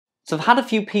So I've had a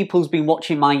few people who's been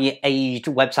watching my aged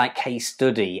website case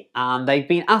study and they've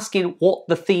been asking what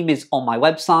the theme is on my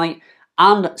website,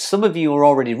 and some of you are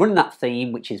already running that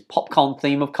theme, which is popcorn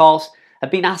theme of course, have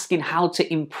been asking how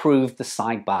to improve the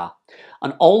sidebar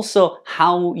and also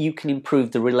how you can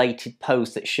improve the related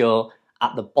posts that show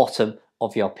at the bottom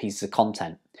of your pieces of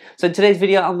content. So in today's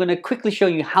video I'm going to quickly show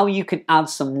you how you can add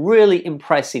some really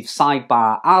impressive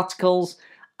sidebar articles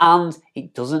and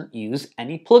it doesn't use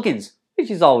any plugins, which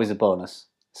is always a bonus.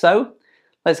 So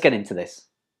let's get into this.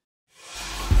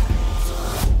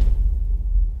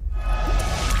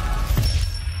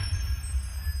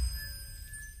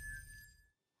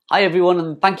 Hi everyone,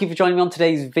 and thank you for joining me on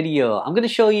today's video. I'm going to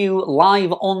show you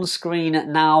live on screen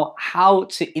now how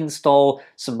to install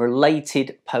some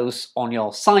related posts on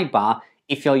your sidebar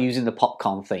if you're using the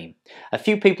popcorn theme. A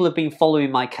few people have been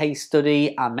following my case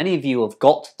study and many of you have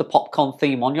got the popcorn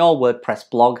theme on your WordPress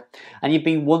blog and you've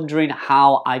been wondering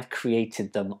how I've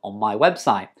created them on my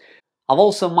website. I've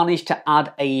also managed to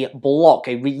add a block,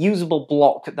 a reusable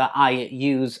block that I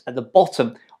use at the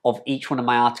bottom of each one of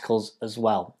my articles as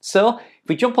well. So if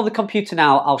we jump on the computer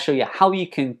now, I'll show you how you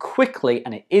can quickly,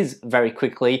 and it is very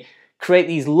quickly, create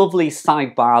these lovely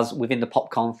sidebars within the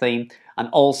popcorn theme, and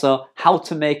also how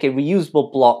to make a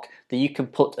reusable block that you can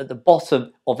put at the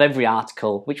bottom of every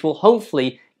article, which will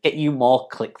hopefully get you more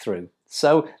click-through.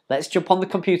 So let's jump on the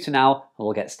computer now and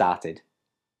we'll get started.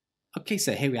 Okay,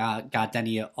 so here we are,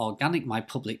 Gardenia Organic, my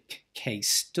public case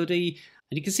study.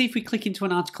 And you can see if we click into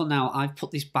an article now, I've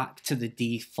put this back to the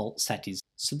default settings.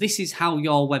 So this is how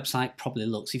your website probably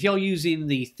looks. If you're using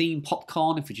the theme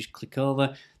popcorn, if we just click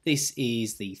over, this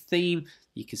is the theme.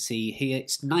 You can see here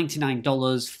it's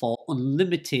 $99 for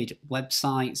unlimited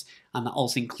websites, and that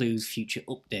also includes future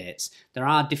updates. There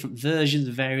are different versions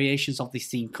and variations of this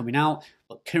theme coming out,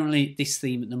 but currently this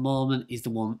theme at the moment is the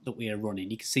one that we are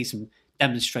running. You can see some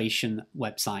demonstration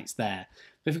websites there.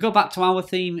 But if we go back to our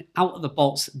theme, out of the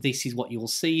box, this is what you will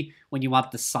see when you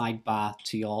add the sidebar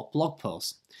to your blog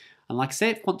post. And like I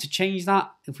said, if you want to change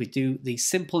that, if we do the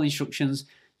simple instructions,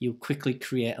 you'll quickly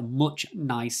create a much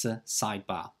nicer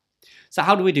sidebar. So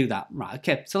how do we do that? Right,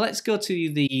 okay, so let's go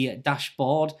to the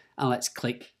dashboard and let's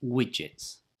click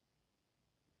widgets.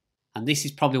 And this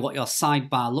is probably what your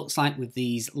sidebar looks like with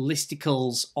these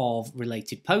listicles of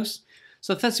related posts.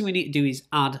 So the first thing we need to do is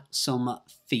add some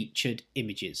featured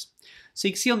images. So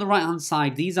you can see on the right hand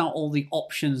side, these are all the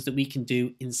options that we can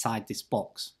do inside this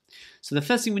box. So the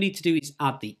first thing we need to do is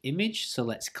add the image. So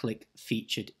let's click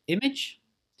featured image.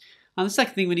 And the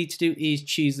second thing we need to do is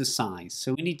choose the size.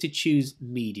 So we need to choose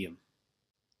medium.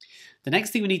 The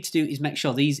next thing we need to do is make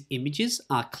sure these images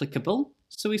are clickable.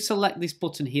 So we select this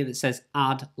button here that says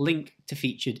add link to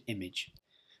featured image.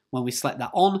 When we select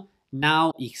that on,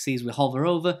 now you can see as we hover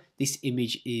over, this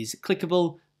image is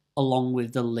clickable along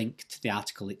with the link to the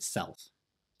article itself.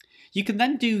 You can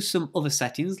then do some other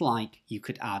settings, like you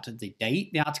could add the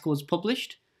date the article was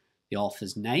published, the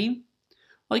author's name,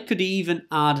 or you could even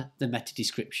add the meta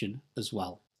description as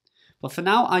well. But for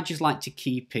now, I just like to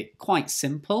keep it quite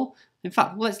simple. In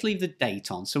fact, let's leave the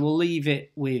date on. So we'll leave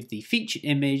it with the featured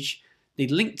image, the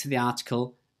link to the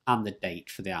article, and the date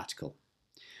for the article.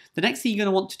 The next thing you're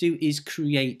going to want to do is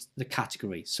create the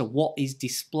category. So what is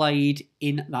displayed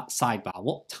in that sidebar?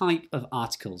 What type of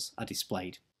articles are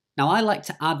displayed? Now I like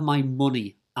to add my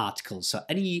money articles. So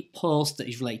any post that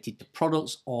is related to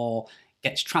products or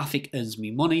gets traffic, earns me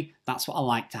money, that's what I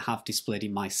like to have displayed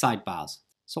in my sidebars.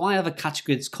 So I have a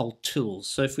category that's called tools.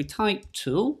 So if we type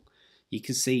tool, you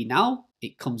can see now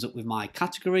it comes up with my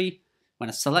category. When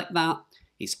I select that,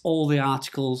 it's all the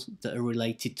articles that are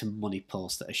related to money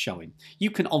posts that are showing.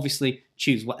 You can obviously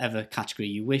choose whatever category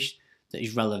you wish that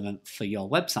is relevant for your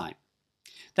website.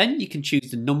 Then you can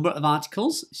choose the number of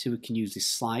articles, so we can use this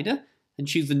slider and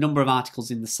choose the number of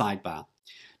articles in the sidebar.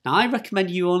 Now I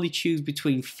recommend you only choose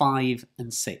between 5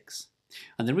 and 6.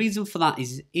 And the reason for that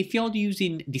is if you're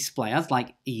using display ads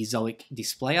like Ezoic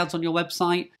display ads on your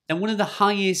website, then one of the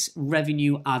highest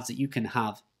revenue ads that you can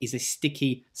have is a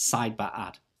sticky sidebar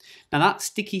ad. Now that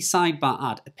sticky sidebar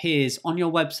ad appears on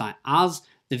your website as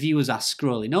the viewers are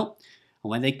scrolling up, and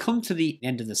when they come to the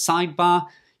end of the sidebar,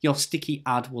 your sticky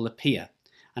ad will appear.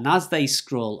 And as they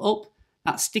scroll up,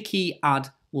 that sticky ad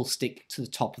will stick to the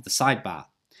top of the sidebar.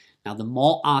 Now the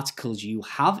more articles you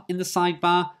have in the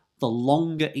sidebar, the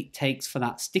longer it takes for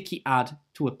that sticky ad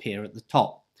to appear at the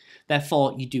top.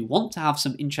 Therefore, you do want to have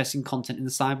some interesting content in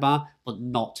the sidebar, but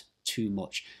not too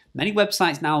much. Many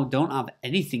websites now don't have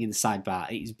anything in the sidebar.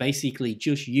 It is basically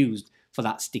just used for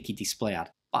that sticky display ad.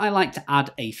 But I like to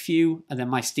add a few and then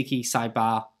my sticky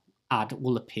sidebar ad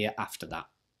will appear after that.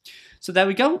 So there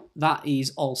we go. That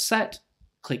is all set.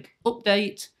 Click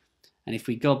update. And if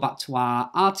we go back to our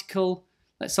article,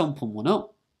 let's open one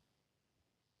up.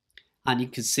 And you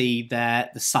can see there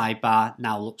the sidebar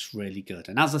now looks really good.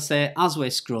 And as I say, as we're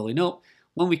scrolling up,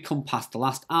 when we come past the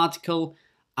last article,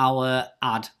 our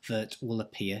advert will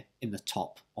appear in the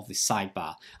top of the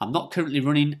sidebar. I'm not currently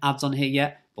running ads on here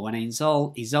yet, but when I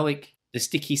install Ezoic, the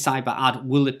sticky sidebar ad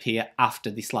will appear after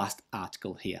this last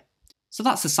article here. So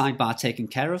that's the sidebar taken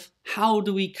care of. How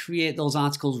do we create those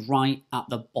articles right at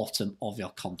the bottom of your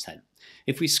content?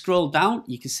 If we scroll down,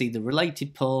 you can see the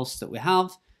related posts that we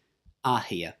have are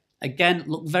here. Again,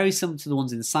 look very similar to the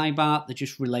ones in the sidebar. They're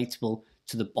just relatable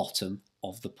to the bottom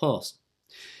of the post.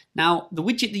 Now, the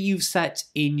widget that you've set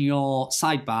in your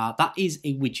sidebar, that is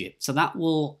a widget. So that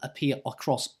will appear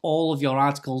across all of your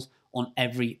articles on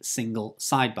every single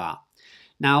sidebar.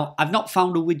 Now, I've not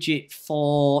found a widget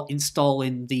for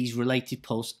installing these related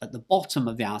posts at the bottom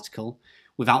of the article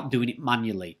without doing it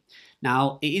manually.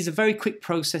 Now, it is a very quick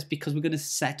process because we're going to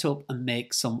set up and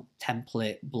make some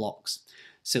template blocks.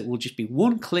 So it will just be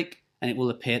one click and it will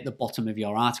appear at the bottom of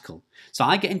your article. So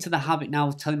I get into the habit now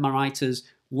of telling my writers,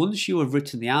 once you have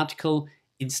written the article,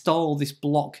 install this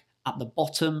block at the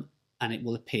bottom and it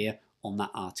will appear on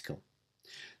that article.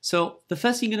 So the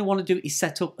first thing you're going to want to do is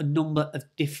set up a number of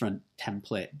different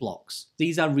template blocks.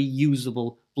 These are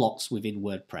reusable blocks within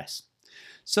WordPress.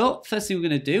 So first thing we're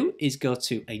going to do is go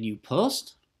to a new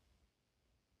post.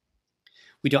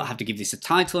 We don't have to give this a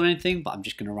title or anything, but I'm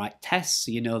just going to write test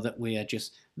so you know that we are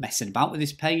just messing about with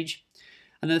this page.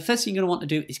 And then the first thing you're going to want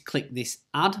to do is click this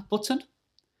add button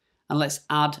and let's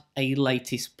add a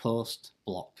latest post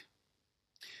block.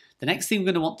 The next thing we're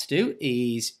going to want to do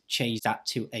is change that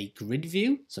to a grid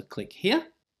view. So click here.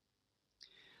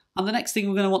 And the next thing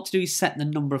we're going to want to do is set the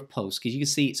number of posts because you can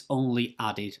see it's only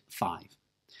added 5.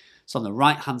 So on the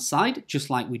right hand side, just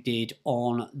like we did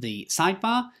on the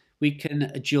sidebar, we can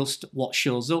adjust what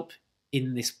shows up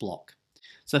in this block.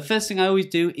 So the first thing I always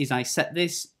do is I set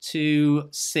this to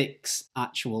 6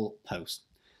 actual posts.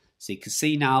 So you can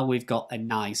see now we've got a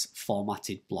nice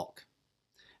formatted block.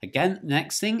 Again, the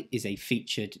next thing is a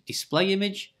featured display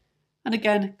image. And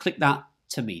again, click that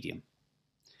to medium.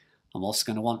 I'm also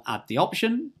going to want to add the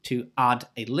option to add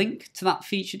a link to that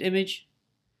featured image.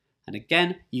 And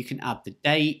again, you can add the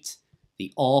date,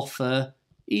 the author,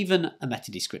 even a meta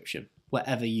description,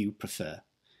 whatever you prefer.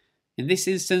 In this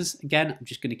instance, again, I'm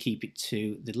just going to keep it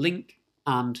to the link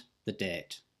and the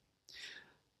date.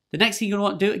 The next thing you're going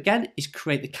to want to do again is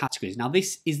create the categories. Now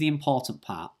this is the important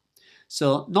part.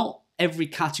 So not every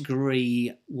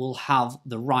category will have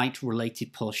the right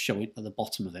related post showing at the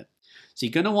bottom of it. So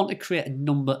you're going to want to create a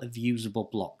number of usable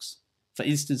blocks. For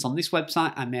instance, on this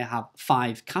website, I may have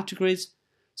 5 categories.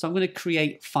 So I'm going to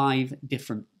create 5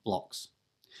 different blocks.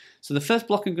 So the first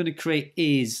block I'm going to create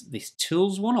is this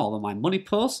tools one, or my money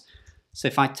post. So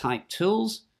if I type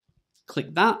tools,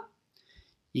 click that,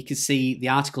 you can see the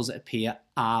articles that appear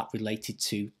are related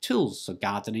to tools, so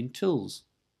gardening tools.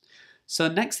 So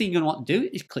next thing you're going to want to do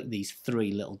is click these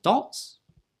 3 little dots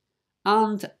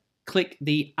and click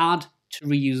the add to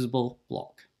reusable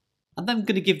block. And then I'm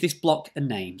going to give this block a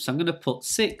name. So I'm going to put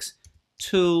 6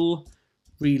 tool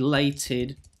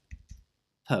related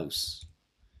posts.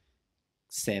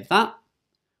 Save that.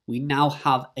 We now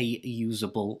have a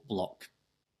usable block.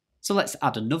 So let's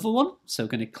add another one. So we're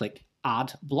going to click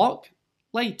add block,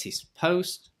 latest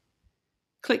post,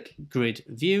 click grid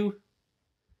view,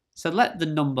 select the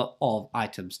number of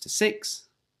items to 6,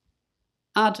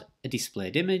 add a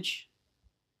displayed image,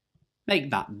 make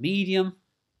that medium,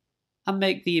 and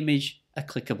make the image a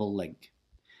clickable link.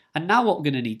 And now what we're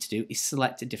going to need to do is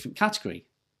select a different category.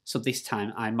 So this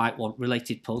time I might want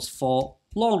related posts for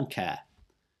lawn care.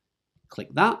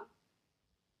 Click that.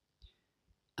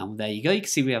 And there you go. You can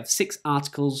see we have 6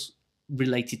 articles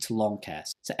related to lawn care.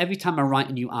 So every time I write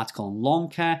a new article on lawn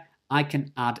care, I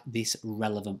can add this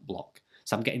relevant block.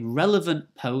 So I'm getting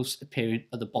relevant posts appearing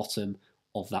at the bottom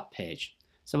of that page.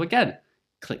 So again,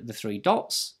 click the 3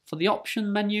 dots for the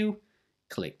option menu,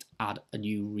 click add a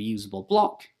new reusable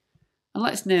block, and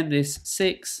let's name this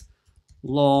 6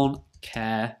 lawn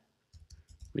care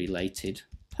related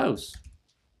posts.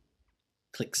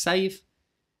 Click save,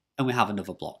 and we have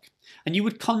another block. And you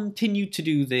would continue to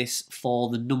do this for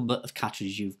the number of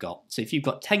categories you've got. So if you've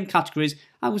got 10 categories,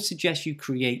 I would suggest you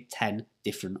create 10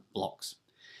 different blocks.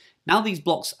 Now these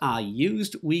blocks are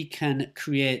used, we can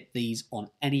create these on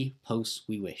any post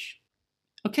we wish.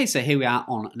 Okay, so here we are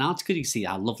on an article. You can see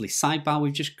our lovely sidebar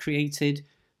we've just created.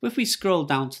 But if we scroll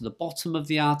down to the bottom of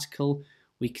the article,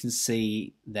 we can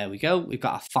see, there we go, we've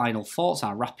got our final thoughts,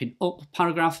 our wrapping up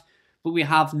paragraph, but we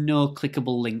have no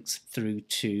clickable links through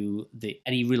to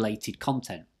any related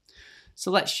content. So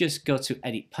let's just go to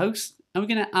edit post, and we're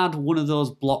going to add one of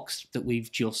those blocks that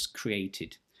we've just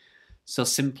created. So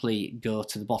simply go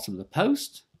to the bottom of the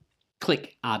post,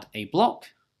 click add a block,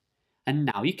 and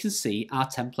now you can see our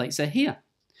templates are here.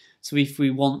 So if we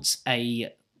want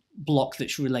a block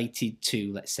that's related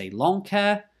to, let's say, lawn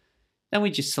care, then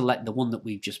we just select the one that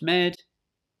we've just made,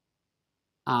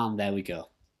 and there we go.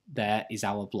 There is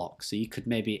our block. So you could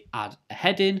maybe add a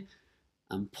heading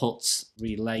and put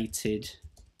related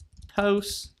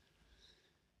posts,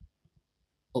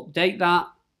 update that,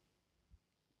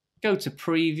 go to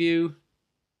preview,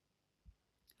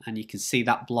 and you can see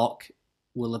that block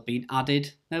will have been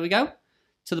added, there we go,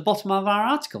 to the bottom of our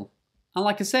article. And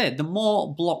like I said, the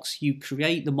more blocks you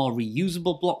create, the more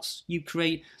reusable blocks you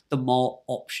create, the more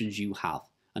options you have.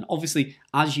 And obviously,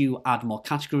 as you add more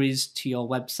categories to your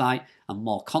website and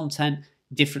more content,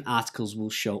 different articles will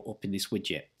show up in this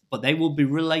widget, but they will be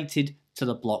related to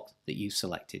the block that you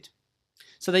selected.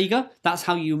 So there you go. That's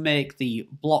how you make the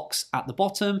blocks at the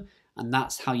bottom, and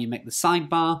that's how you make the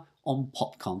sidebar on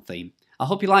Popcorn theme. I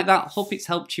hope you like that. Hope it's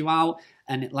helped you out.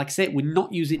 And like I said, we're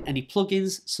not using any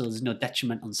plugins, so there's no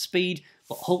detriment on speed,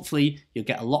 but hopefully you'll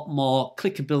get a lot more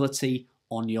clickability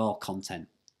on your content.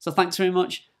 So thanks very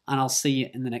much, and I'll see you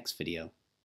in the next video.